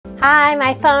Hi,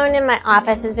 my phone in my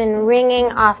office has been ringing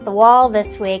off the wall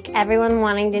this week, everyone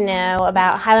wanting to know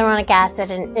about hyaluronic acid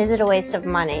and is it a waste of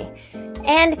money.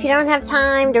 And if you don't have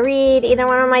time to read either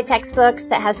one of my textbooks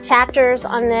that has chapters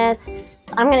on this,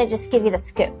 I'm going to just give you the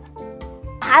scoop.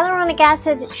 Hyaluronic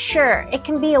acid, sure, it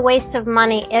can be a waste of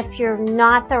money if you're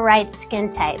not the right skin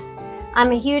type.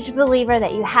 I'm a huge believer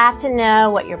that you have to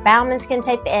know what your Baumann skin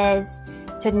type is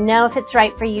to know if it's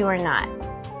right for you or not.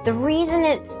 The reason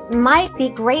it might be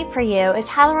great for you is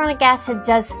hyaluronic acid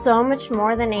does so much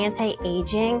more than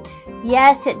anti-aging.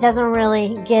 Yes, it doesn't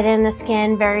really get in the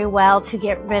skin very well to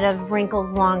get rid of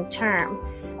wrinkles long term,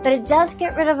 but it does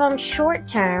get rid of them short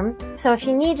term. So if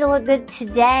you need to look good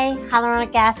today,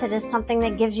 hyaluronic acid is something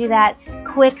that gives you that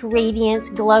quick radiance,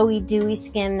 glowy, dewy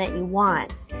skin that you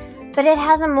want. But it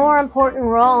has a more important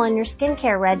role in your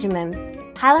skincare regimen.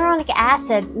 Hyaluronic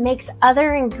acid makes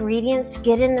other ingredients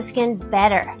get in the skin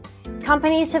better.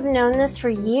 Companies have known this for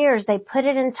years. They put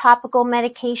it in topical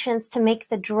medications to make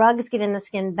the drugs get in the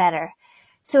skin better.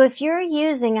 So if you're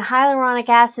using a hyaluronic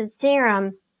acid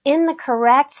serum in the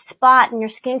correct spot in your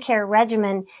skincare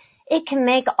regimen, it can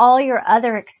make all your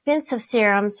other expensive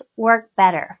serums work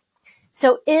better.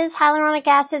 So is hyaluronic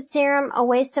acid serum a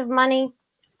waste of money?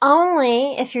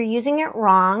 Only if you're using it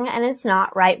wrong and it's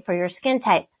not right for your skin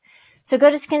type. So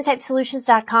go to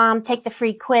skintypesolutions.com, take the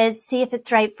free quiz, see if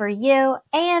it's right for you,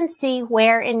 and see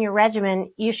where in your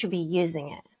regimen you should be using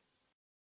it.